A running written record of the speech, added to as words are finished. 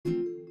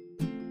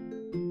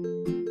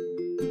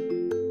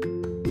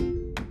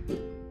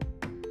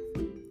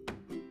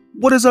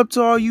What is up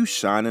to all you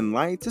shining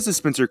lights? This is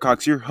Spencer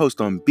Cox, your host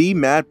on Be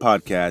Mad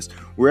Podcast,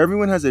 where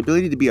everyone has the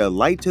ability to be a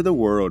light to the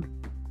world.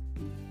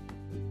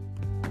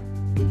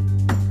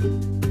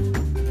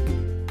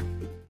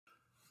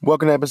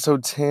 Welcome to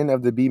episode 10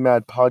 of the Be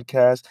Mad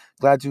Podcast.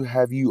 Glad to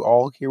have you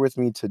all here with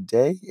me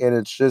today, and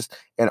it's just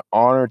an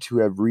honor to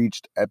have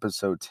reached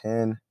episode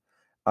 10.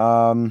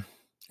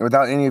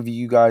 Without any of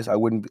you guys, I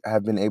wouldn't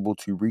have been able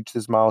to reach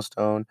this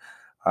milestone,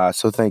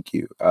 so thank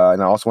you.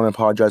 And I also want to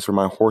apologize for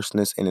my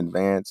hoarseness in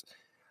advance.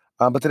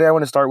 But today I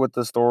want to start with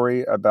the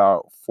story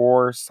about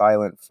four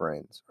silent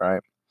friends,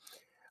 right?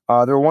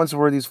 There once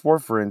were these four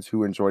friends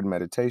who enjoyed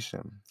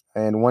meditation.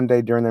 And one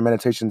day during their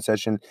meditation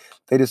session,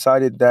 they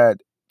decided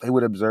that they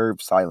would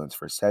observe silence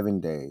for 7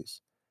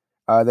 days.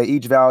 They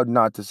each vowed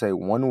not to say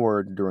one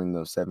word during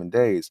those 7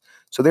 days.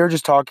 So they were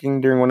just talking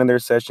during one of their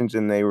sessions,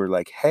 and they were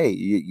like,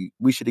 "Hey,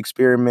 we should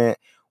experiment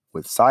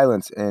with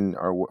silence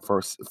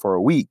for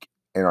a week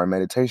in our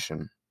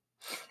meditation."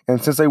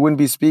 And since they wouldn't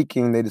be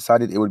speaking, they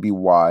decided it would be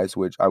wise,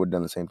 which I would have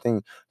done the same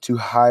thing, to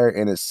hire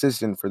an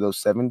assistant for those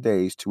 7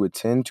 days to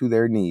attend to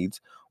their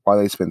needs while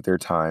they spent their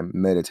time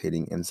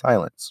meditating in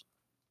silence.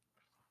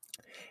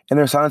 And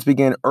their silence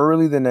began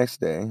early the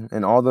next day,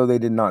 and although they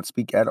did not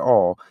speak at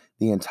all,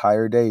 the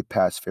entire day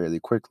passed fairly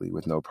quickly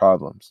with no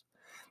problems.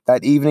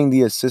 That evening,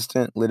 the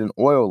assistant lit an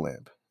oil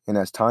lamp, and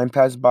as time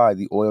passed by,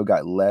 the oil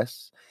got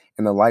less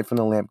and the light from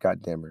the lamp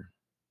got dimmer.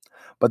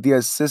 But the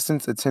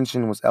assistant's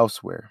attention was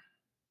elsewhere.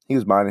 He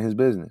was minding his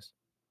business.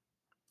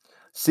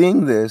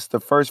 Seeing this,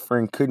 the first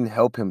friend couldn't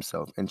help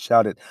himself and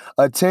shouted,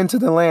 "Attend to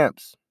the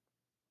lamps!"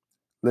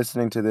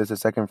 Listening to this, the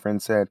second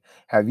friend said,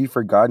 "Have you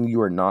forgotten you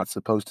are not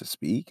supposed to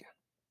speak?"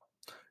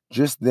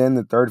 Just then,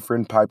 the third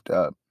friend piped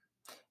up.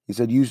 He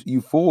said, You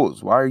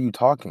fools, why are you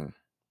talking?"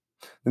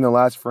 Then the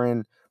last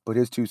friend put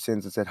his 2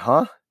 cents and said,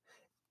 "Huh?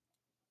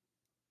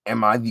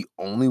 Am I the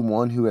only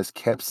one who has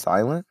kept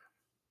silent?"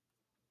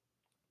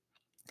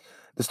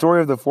 The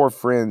story of the four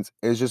friends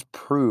is just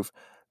proof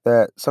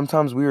that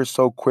sometimes we are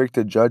so quick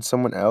to judge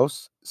someone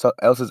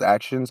else's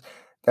actions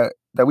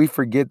that we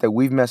forget that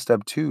we've messed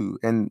up too.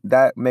 And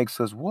that makes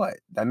us what?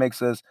 That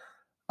makes us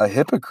a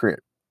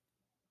hypocrite.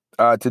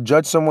 To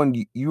judge someone,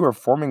 you are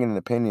forming an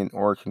opinion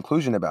or a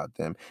conclusion about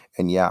them.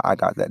 And yeah, I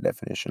got that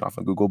definition off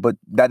of Google, but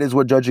that is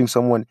what judging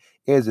someone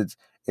is.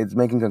 It's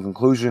making a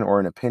conclusion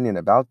or an opinion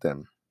about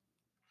them.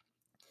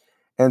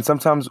 And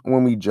sometimes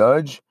when we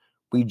judge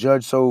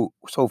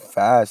so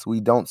fast.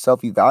 We don't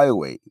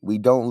self-evaluate. We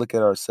don't look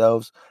at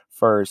ourselves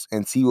first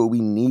and see what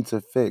we need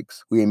to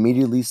fix. We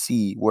immediately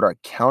see what our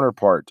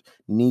counterpart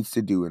needs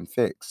to do and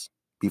fix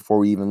before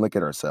we even look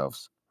at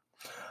ourselves.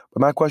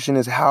 But my question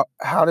is, how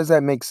does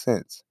that make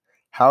sense?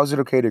 How is it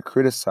okay to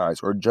criticize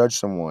or judge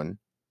someone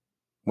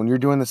when you're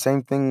doing the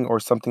same thing or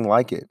something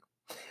like it?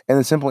 And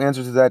the simple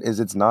answer to that is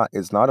it's not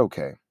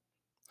okay.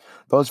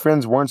 Those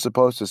friends weren't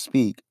supposed to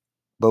speak,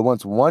 but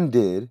once one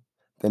did,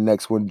 the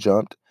next one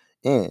jumped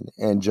in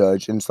and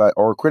judged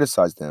or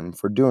criticized them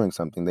for doing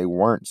something they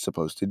weren't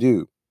supposed to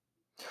do.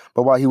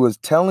 But while he was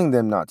telling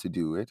them not to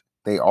do it,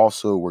 they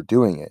also were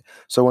doing it.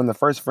 So when the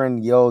first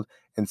friend yelled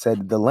and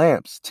said, "The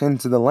lamps, tend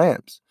to the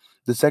lamps,"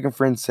 the second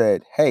friend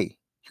said, "Hey,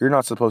 you're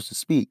not supposed to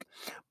speak."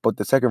 But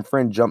the second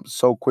friend jumped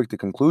so quick to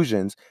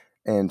conclusions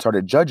and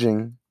started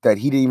judging that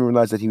he didn't even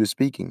realize that he was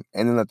speaking.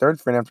 And then the third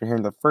friend, after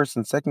hearing the first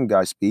and second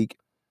guy speak,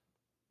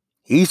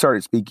 he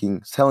started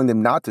speaking, telling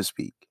them not to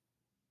speak.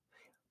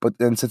 But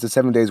then since the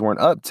 7 days weren't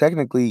up,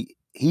 technically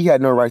he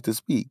had no right to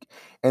speak.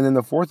 And then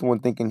the fourth one,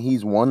 thinking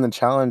he's won the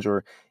challenge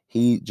or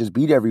he just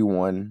beat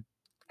everyone,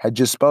 had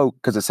just spoke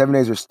because the 7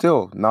 days are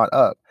still not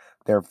up.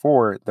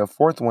 Therefore, the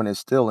fourth one is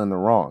still in the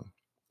wrong.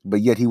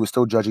 But yet he was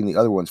still judging the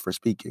other ones for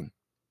speaking.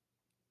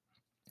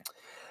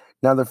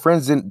 Now the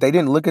friends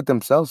didn't look at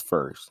themselves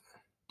first.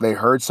 They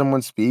heard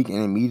someone speak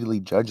and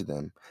immediately judged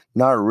them,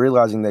 not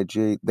realizing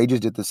that they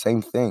just did the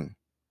same thing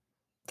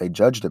they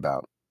judged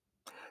about.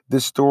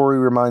 This story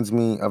reminds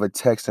me of a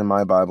text in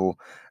my Bible,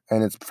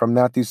 and it's from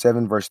Matthew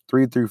 7, verse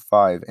 3 through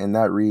 5, and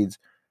that reads,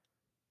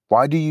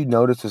 "Why do you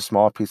notice a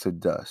small piece of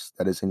dust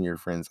that is in your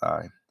friend's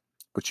eye,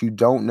 but you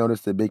don't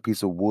notice the big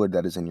piece of wood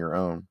that is in your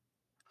own?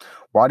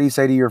 Why do you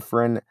say to your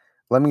friend,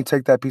 'Let me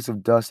take that piece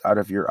of dust out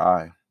of your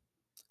eye'?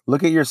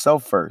 Look at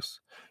yourself first.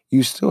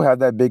 You still have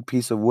that big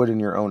piece of wood in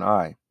your own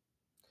eye.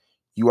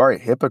 You are a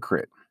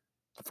hypocrite.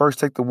 First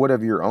take the wood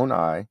of your own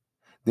eye,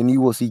 then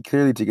you will see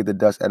clearly to get the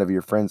dust out of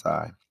your friend's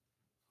eye."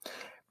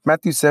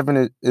 Matthew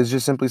 7 is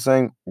just simply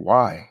saying,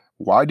 why?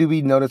 Why do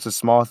we notice the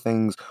small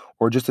things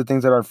or just the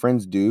things that our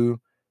friends do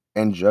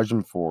and judge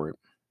them for it?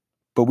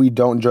 But we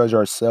don't judge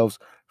ourselves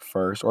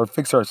first or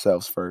fix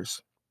ourselves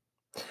first.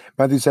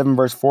 Matthew 7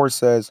 verse 4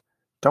 says,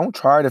 "Don't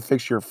try to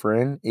fix your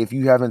friend if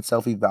you haven't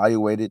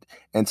self-evaluated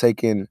and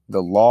taken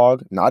the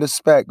log, not a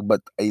speck,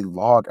 but a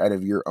log out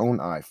of your own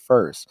eye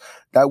first.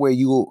 That way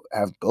you will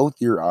have both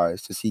your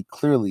eyes to see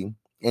clearly,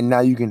 and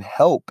now you can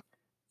help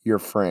your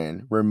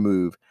friend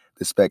remove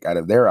the speck out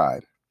of their eye."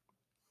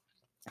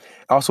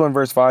 Also in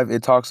verse 5,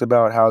 it talks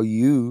about how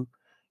you'll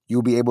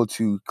be able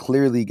to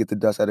clearly get the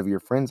dust out of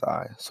your friend's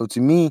eye. So to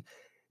me,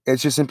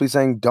 It's just simply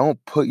saying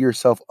don't put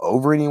yourself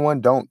over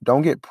anyone. Don't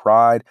get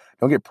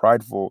don't get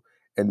prideful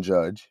and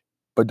judge.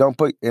 But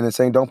it's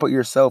saying don't put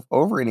yourself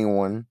over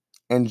anyone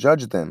and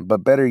judge them.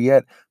 But better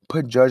yet,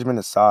 put judgment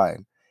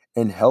aside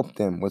and help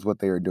them with what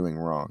they are doing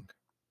wrong.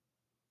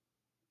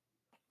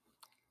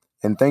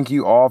 And thank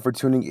you all for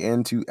tuning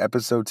in to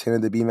episode 10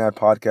 of the Be Mad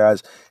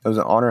podcast. It was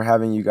an honor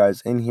having you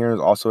guys in here. It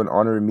was also an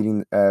honor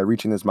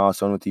reaching this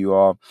milestone with you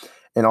all.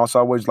 And also,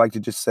 I would like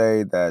to just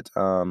say that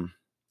I'm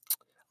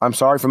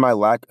sorry for my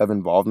lack of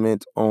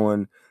involvement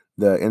on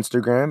the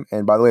Instagram.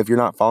 And by the way, if you're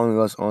not following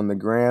us on the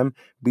gram,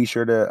 be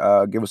sure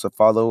to give us a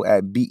follow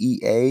at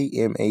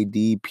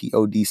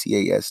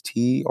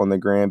BEAMADPODCAST on the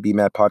gram, Be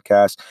Mad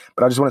Podcast.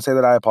 But I just want to say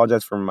that I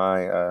apologize for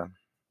my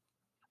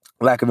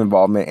lack of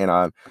involvement, and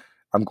I'm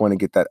going to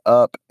get that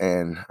up.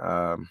 And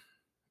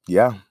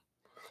yeah,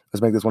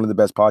 let's make this one of the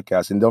best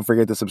podcasts. And don't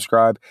forget to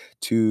subscribe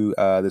to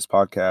this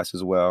podcast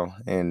as well.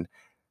 And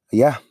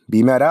yeah,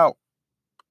 Be Mad out.